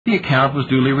The account was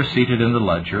duly receipted in the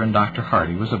ledger, and Dr.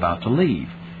 Hardy was about to leave,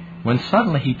 when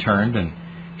suddenly he turned and,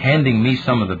 handing me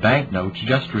some of the banknotes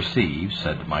just received,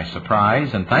 said to my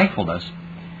surprise and thankfulness,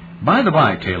 "By the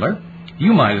by, Taylor,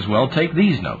 you might as well take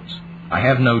these notes. I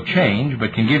have no change,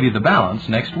 but can give you the balance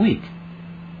next week."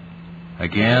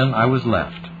 Again I was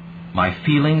left, my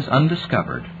feelings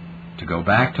undiscovered, to go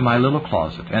back to my little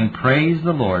closet and praise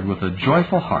the Lord with a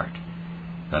joyful heart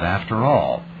that after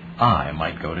all I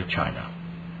might go to China.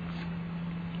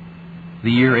 The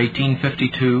year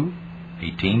 1852,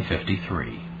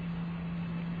 1853.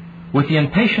 With the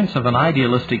impatience of an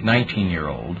idealistic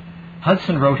 19-year-old,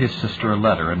 Hudson wrote his sister a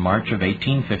letter in March of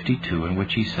 1852 in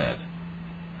which he said,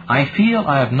 "I feel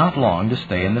I have not long to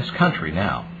stay in this country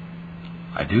now.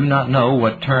 I do not know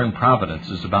what turn Providence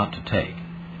is about to take,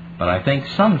 but I think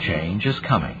some change is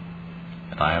coming,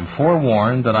 and I am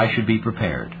forewarned that I should be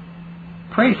prepared.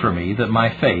 Pray for me that my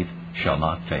faith shall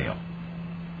not fail."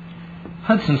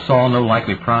 Hudson saw no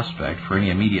likely prospect for any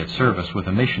immediate service with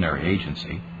a missionary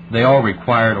agency. They all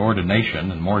required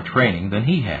ordination and more training than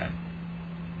he had.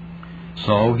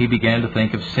 So he began to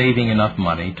think of saving enough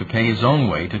money to pay his own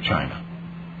way to China.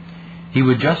 He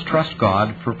would just trust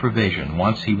God for provision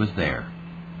once he was there.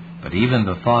 But even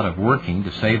the thought of working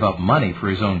to save up money for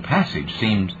his own passage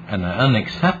seemed an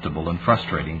unacceptable and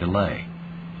frustrating delay.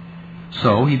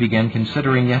 So he began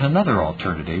considering yet another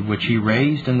alternative, which he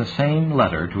raised in the same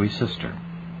letter to his sister.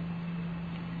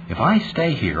 "If I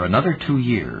stay here another 2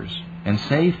 years and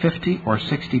save 50 or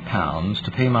 60 pounds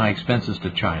to pay my expenses to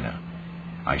China,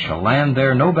 I shall land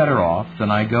there no better off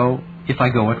than if I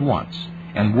go at once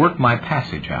and work my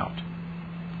passage out.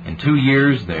 In 2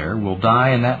 years there will die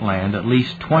in that land at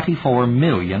least 24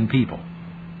 million people.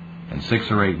 In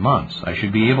 6 or 8 months I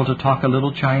should be able to talk a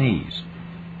little Chinese,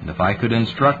 and if I could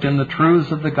instruct in the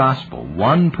truths of the gospel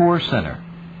one poor sinner,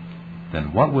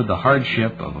 then what would the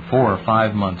hardship of a 4 or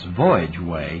 5 months' voyage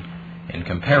weigh in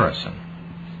comparison?"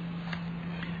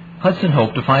 Hudson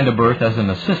hoped to find a berth as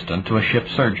an assistant to a ship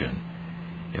surgeon.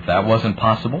 If that wasn't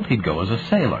possible, he'd go as a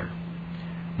sailor.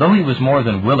 Though he was more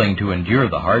than willing to endure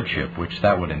the hardship which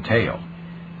that would entail,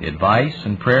 the advice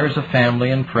and prayers of family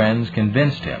and friends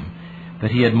convinced him that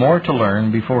he had more to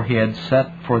learn before he had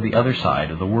set for the other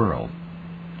side of the world.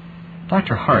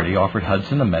 Dr. Hardy offered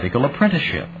Hudson a medical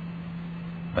apprenticeship,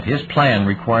 but his plan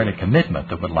required a commitment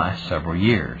that would last several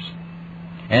years.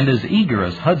 And as eager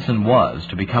as Hudson was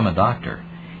to become a doctor,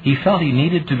 he felt he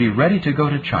needed to be ready to go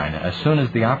to China as soon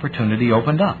as the opportunity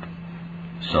opened up.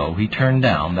 So he turned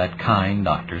down that kind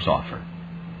doctor's offer.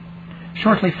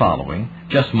 Shortly following,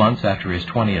 just months after his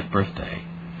 20th birthday,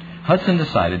 Hudson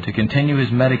decided to continue his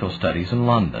medical studies in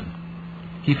London.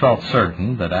 He felt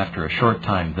certain that after a short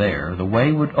time there, the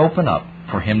way would open up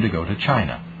for him to go to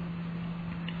China.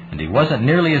 And he wasn't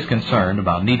nearly as concerned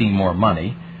about needing more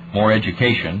money, more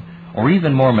education, or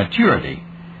even more maturity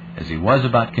as he was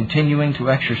about continuing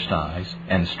to exercise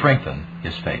and strengthen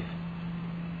his faith.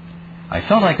 I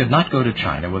felt I could not go to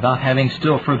China without having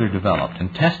still further developed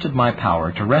and tested my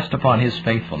power to rest upon his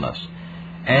faithfulness,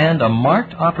 and a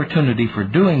marked opportunity for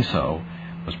doing so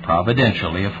was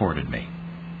providentially afforded me.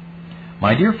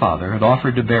 My dear father had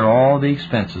offered to bear all the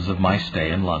expenses of my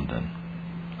stay in London.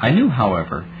 I knew,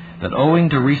 however, that owing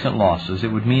to recent losses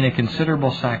it would mean a considerable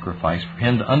sacrifice for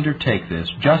him to undertake this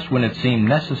just when it seemed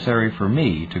necessary for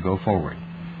me to go forward.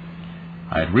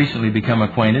 I had recently become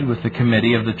acquainted with the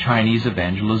committee of the Chinese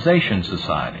Evangelization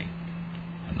Society,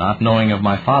 and not knowing of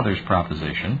my father's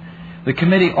proposition, the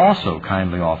committee also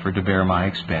kindly offered to bear my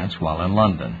expense while in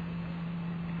London.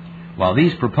 While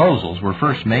these proposals were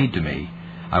first made to me,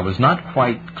 I was not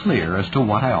quite clear as to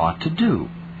what I ought to do,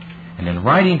 and in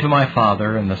writing to my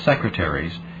father and the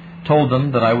secretaries, told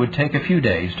them that I would take a few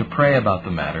days to pray about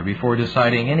the matter before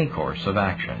deciding any course of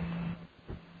action.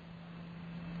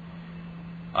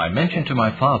 I mentioned to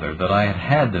my father that I had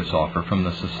had this offer from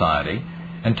the society,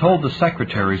 and told the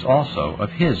secretaries also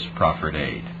of his proffered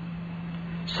aid.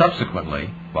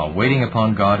 Subsequently, while waiting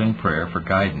upon God in prayer for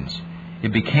guidance,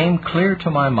 it became clear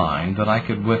to my mind that I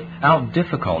could without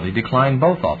difficulty decline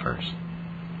both offers.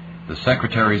 The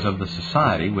secretaries of the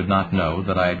society would not know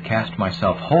that I had cast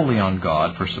myself wholly on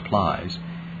God for supplies,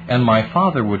 and my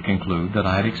father would conclude that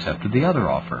I had accepted the other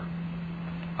offer.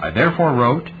 I therefore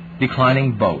wrote,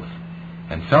 declining both,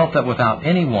 and felt that without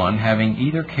anyone having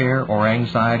either care or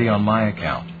anxiety on my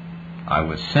account, I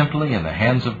was simply in the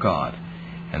hands of God,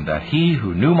 and that He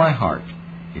who knew my heart,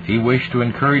 if He wished to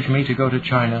encourage me to go to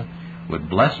China, would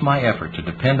bless my effort to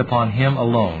depend upon Him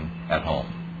alone at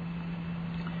home.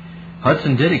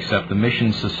 Hudson did accept the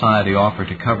Mission Society offer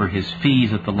to cover his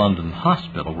fees at the London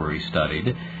hospital where he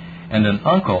studied, and an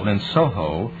uncle in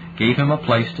Soho gave him a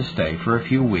place to stay for a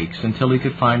few weeks until he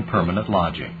could find permanent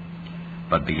lodging.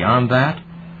 But beyond that,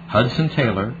 Hudson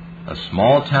Taylor, a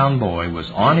small-town boy,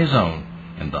 was on his own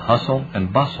in the hustle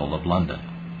and bustle of London.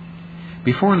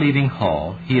 Before leaving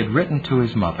Hull, he had written to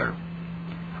his mother,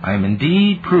 "I am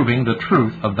indeed proving the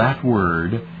truth of that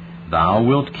word, Thou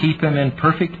wilt keep him in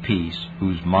perfect peace,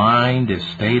 whose mind is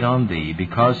stayed on Thee,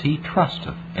 because he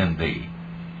trusteth in Thee.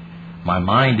 My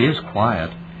mind is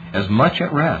quiet, as much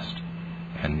at rest,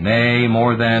 and nay,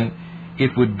 more than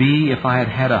it would be if I had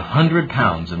had 100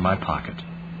 pounds in my pocket.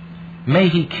 May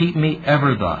He keep me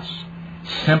ever thus,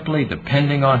 simply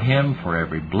depending on Him for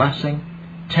every blessing,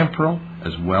 temporal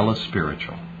as well as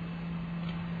spiritual."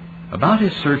 About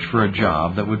his search for a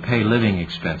job that would pay living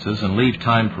expenses and leave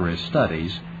time for his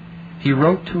studies, he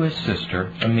wrote to his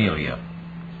sister, Amelia,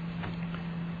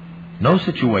 "No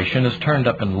situation has turned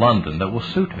up in London that will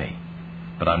suit me,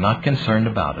 but I'm not concerned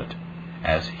about it,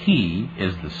 as He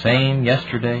is the same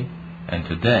yesterday and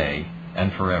today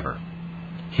and forever.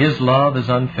 His love is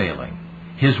unfailing,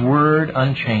 His word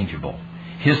unchangeable,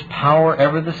 His power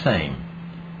ever the same.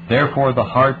 Therefore the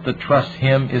heart that trusts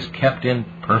Him is kept in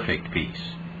perfect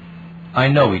peace. I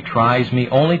know He tries me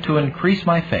only to increase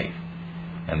my faith,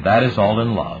 and that is all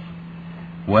in love.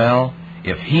 Well,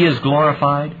 if He is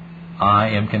glorified, I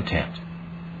am content."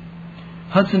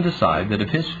 Hudson decided that if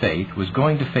his faith was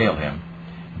going to fail him,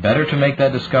 better to make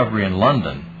that discovery in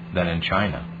London than in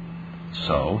China.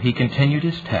 So he continued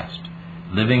his test,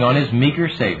 living on his meager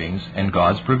savings and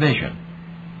God's provision.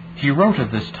 He wrote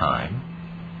of this time,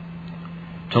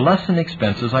 "To lessen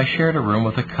expenses, I shared a room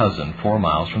with a cousin 4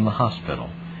 miles from the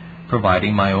hospital,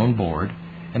 providing my own board,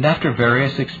 and after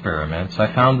various experiments, I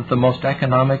found that the most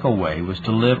economical way was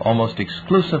to live almost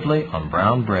exclusively on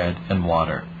brown bread and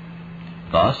water.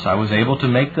 Thus, I was able to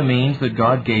make the means that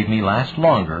God gave me last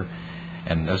longer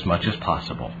and as much as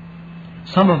possible.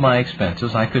 Some of my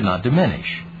expenses I could not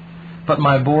diminish, but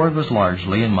my board was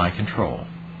largely in my control.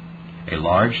 A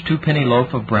large 2-penny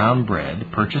loaf of brown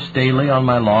bread, purchased daily on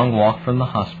my long walk from the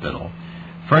hospital,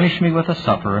 furnished me with a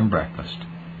supper and breakfast.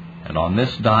 And on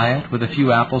this diet, with a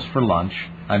few apples for lunch,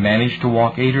 I managed to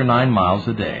walk 8 or 9 miles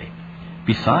a day,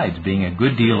 besides being a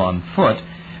good deal on foot,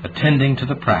 attending to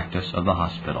the practice of the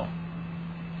hospital."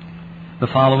 The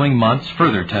following months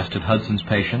further tested Hudson's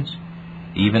patience.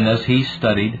 Even as he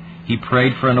studied, he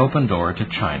prayed for an open door to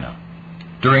China.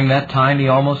 During that time, he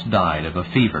almost died of a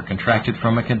fever contracted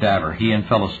from a cadaver he and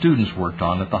fellow students worked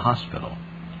on at the hospital.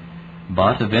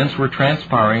 But events were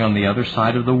transpiring on the other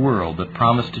side of the world that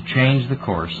promised to change the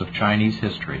course of Chinese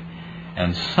history,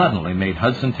 and suddenly made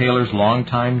Hudson Taylor's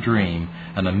long-time dream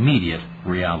an immediate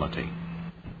reality.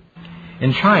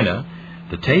 In China,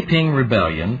 the Taiping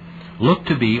Rebellion looked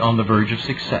to be on the verge of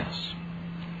success.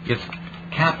 Its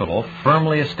capital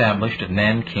firmly established at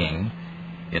Nanking,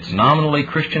 its nominally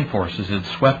Christian forces had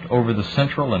swept over the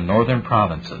central and northern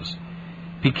provinces.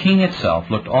 Peking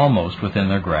itself looked almost within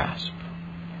their grasp.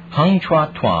 Hung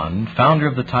Chua Tuan, founder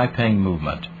of the Taiping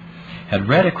movement, had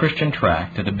read a Christian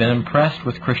tract and had been impressed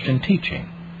with Christian teaching.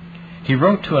 He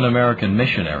wrote to an American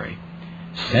missionary,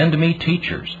 "Send me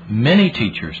teachers, many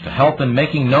teachers, to help in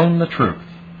making known the truth.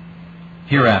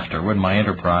 Hereafter, when my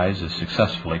enterprise is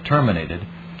successfully terminated,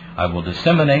 I will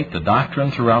disseminate the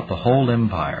doctrine throughout the whole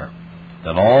empire,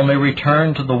 that all may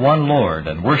return to the one Lord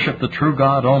and worship the true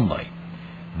God only.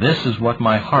 This is what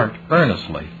my heart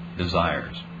earnestly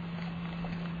desires."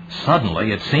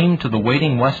 Suddenly, it seemed to the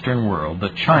waiting Western world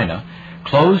that China,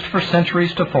 closed for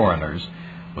centuries to foreigners,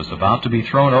 was about to be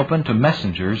thrown open to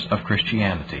messengers of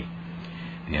Christianity.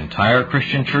 The entire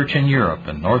Christian church in Europe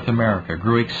and North America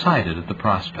grew excited at the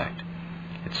prospect.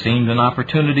 It seemed an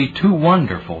opportunity too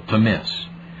wonderful to miss.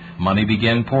 Money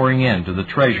began pouring into the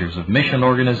treasures of mission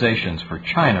organizations for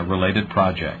China-related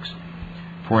projects.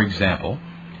 For example,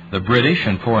 the British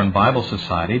and Foreign Bible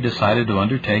Society decided to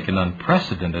undertake an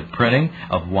unprecedented printing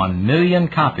of 1 million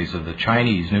copies of the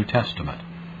Chinese New Testament.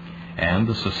 And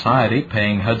the society,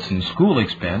 paying Hudson's school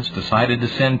expense, decided to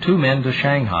send 2 men to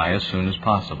Shanghai as soon as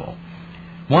possible.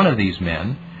 One of these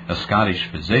men, a Scottish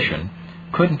physician,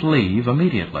 couldn't leave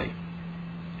immediately.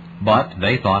 But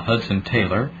they thought Hudson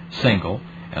Taylor, single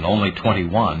and only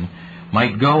 21,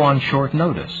 might go on short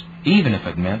notice, even if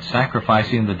it meant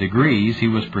sacrificing the degrees he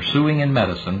was pursuing in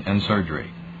medicine and surgery.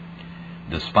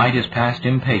 Despite his past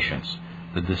impatience,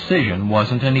 the decision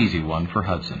wasn't an easy one for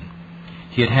Hudson.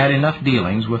 He had had enough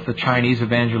dealings with the Chinese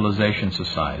Evangelization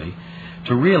Society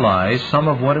to realize some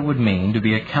of what it would mean to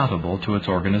be accountable to its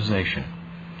organization.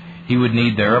 He would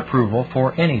need their approval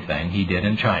for anything he did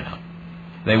in China.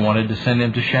 They wanted to send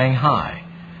him to Shanghai.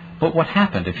 But what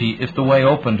happened if the way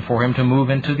opened for him to move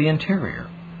into the interior?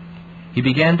 he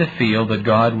began to feel that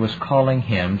God was calling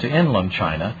him to inland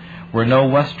China, where no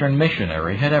Western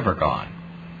missionary had ever gone.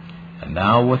 And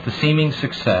now, with the seeming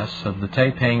success of the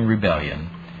Taiping rebellion,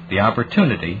 the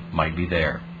opportunity might be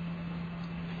there.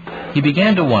 He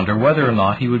began to wonder whether or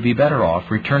not he would be better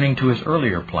off returning to his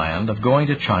earlier plan of going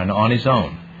to China on his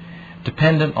own,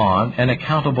 dependent on and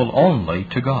accountable only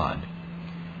to God.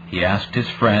 He asked his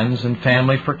friends and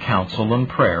family for counsel and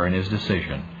prayer in his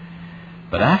decision.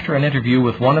 But after an interview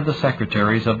with one of the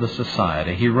secretaries of the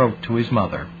society, he wrote to his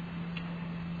mother,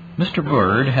 "Mr.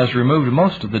 Bird has removed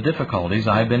most of the difficulties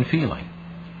I have been feeling,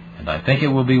 and I think it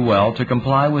will be well to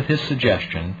comply with his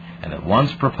suggestion and at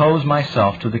once propose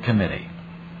myself to the committee.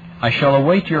 I shall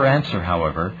await your answer,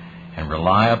 however, and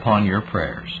rely upon your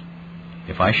prayers.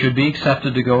 If I should be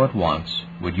accepted to go at once,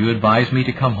 would you advise me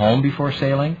to come home before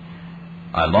sailing?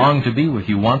 I long to be with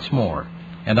you once more,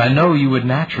 and I know you would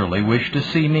naturally wish to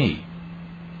see me.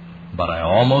 But I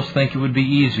almost think it would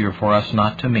be easier for us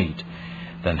not to meet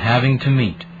than having to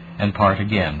meet and part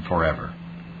again forever.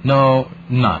 No,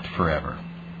 not forever.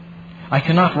 I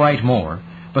cannot write more,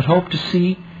 but hope to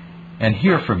see and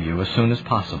hear from you as soon as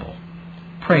possible.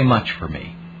 Pray much for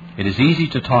me. It is easy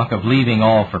to talk of leaving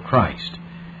all for Christ,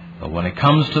 but when it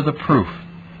comes to the proof,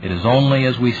 it is only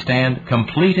as we stand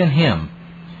complete in Him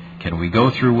can we go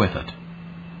through with it.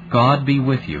 God be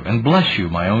with you, and bless you,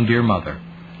 my own dear mother,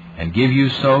 and give you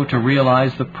so to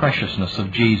realize the preciousness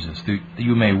of Jesus, that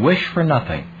you may wish for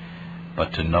nothing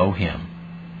but to know Him."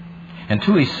 And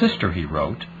to his sister he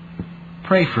wrote,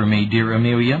 "Pray for me, dear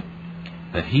Amelia,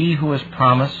 that He who has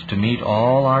promised to meet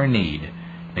all our need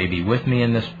may be with me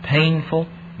in this painful,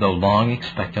 though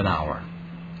long-expected hour."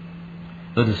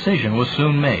 The decision was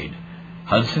soon made.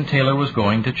 Hudson Taylor was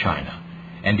going to China,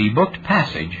 and he booked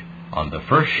passage on the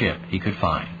first ship he could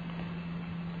find.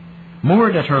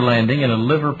 Moored at her landing in a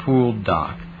Liverpool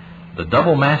dock, the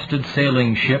double-masted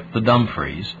sailing ship, the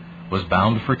Dumfries, was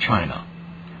bound for China.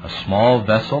 A small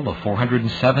vessel of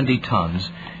 470 tons,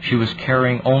 she was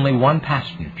carrying only one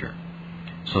passenger,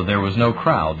 so there was no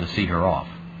crowd to see her off.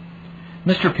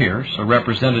 Mr. Pierce, a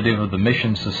representative of the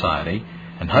Mission Society,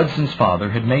 and Hudson's father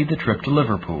had made the trip to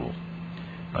Liverpool.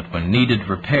 But when needed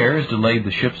repairs delayed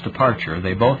the ship's departure,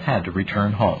 they both had to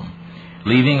return home,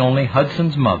 leaving only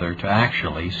Hudson's mother to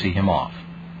actually see him off.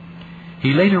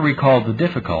 He later recalled the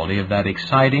difficulty of that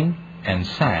exciting and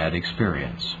sad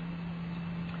experience.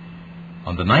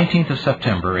 On the 19th of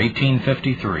September,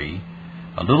 1853,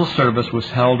 a little service was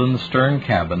held in the stern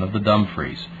cabin of the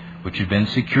Dumfries, which had been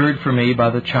secured for me by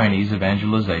the Chinese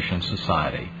Evangelization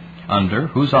Society, under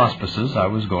whose auspices I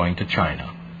was going to China.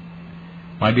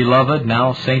 My beloved,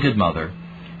 now sainted mother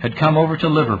had come over to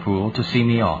Liverpool to see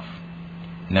me off.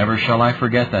 Never shall I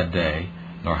forget that day,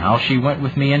 nor how she went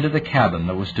with me into the cabin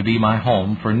that was to be my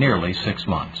home for nearly 6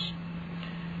 months.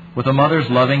 With a mother's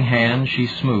loving hand, she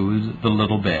smoothed the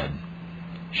little bed.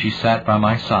 She sat by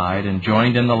my side and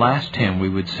joined in the last hymn we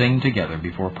would sing together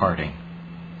before parting.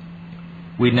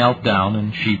 We knelt down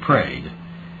and she prayed,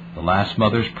 the last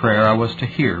mother's prayer I was to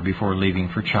hear before leaving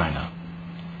for China.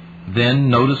 Then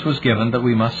notice was given that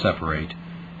we must separate,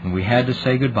 and we had to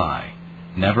say goodbye,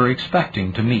 never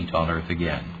expecting to meet on earth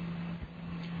again.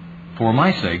 For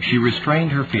my sake, she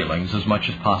restrained her feelings as much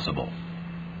as possible.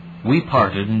 We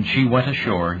parted, and she went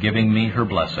ashore, giving me her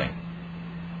blessing.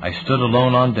 I stood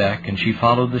alone on deck, and she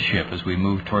followed the ship as we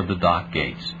moved toward the dock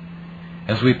gates.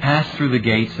 As we passed through the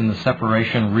gates and the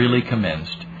separation really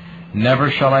commenced,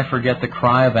 never shall I forget the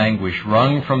cry of anguish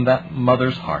wrung from that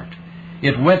mother's heart.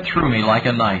 It went through me like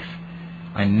a knife.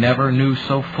 I never knew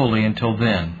so fully until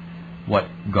then what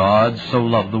God so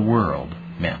loved the world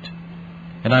meant.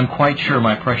 And I'm quite sure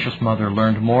my precious mother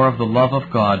learned more of the love of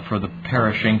God for the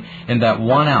perishing in that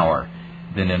 1 hour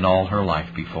than in all her life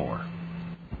before.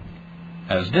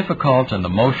 As difficult and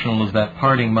emotional as that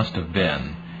parting must have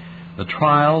been, the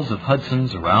trials of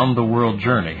Hudson's around-the-world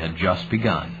journey had just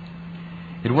begun.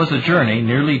 It was a journey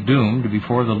nearly doomed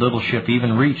before the little ship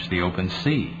even reached the open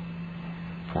sea.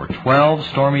 For 12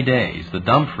 stormy days, the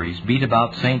Dumfries beat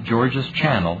about St. George's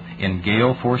Channel in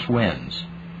gale-force winds,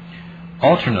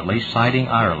 alternately sighting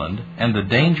Ireland and the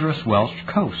dangerous Welsh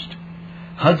coast.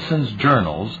 Hudson's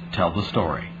journals tell the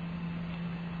story.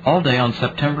 All day on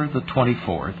September the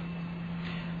 24th,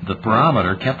 the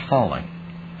barometer kept falling,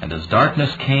 and as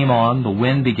darkness came on, the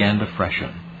wind began to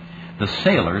freshen. The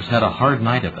sailors had a hard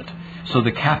night of it, so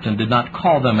the captain did not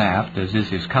call them aft, as is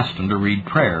his custom, to read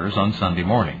prayers on Sunday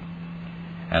morning.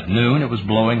 At noon it was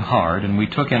blowing hard, and we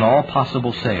took in all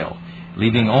possible sail,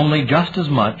 leaving only just as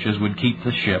much as would keep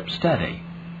the ship steady.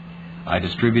 I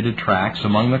distributed tracts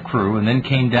among the crew and then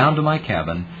came down to my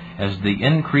cabin, as the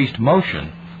increased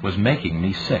motion was making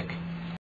me sick.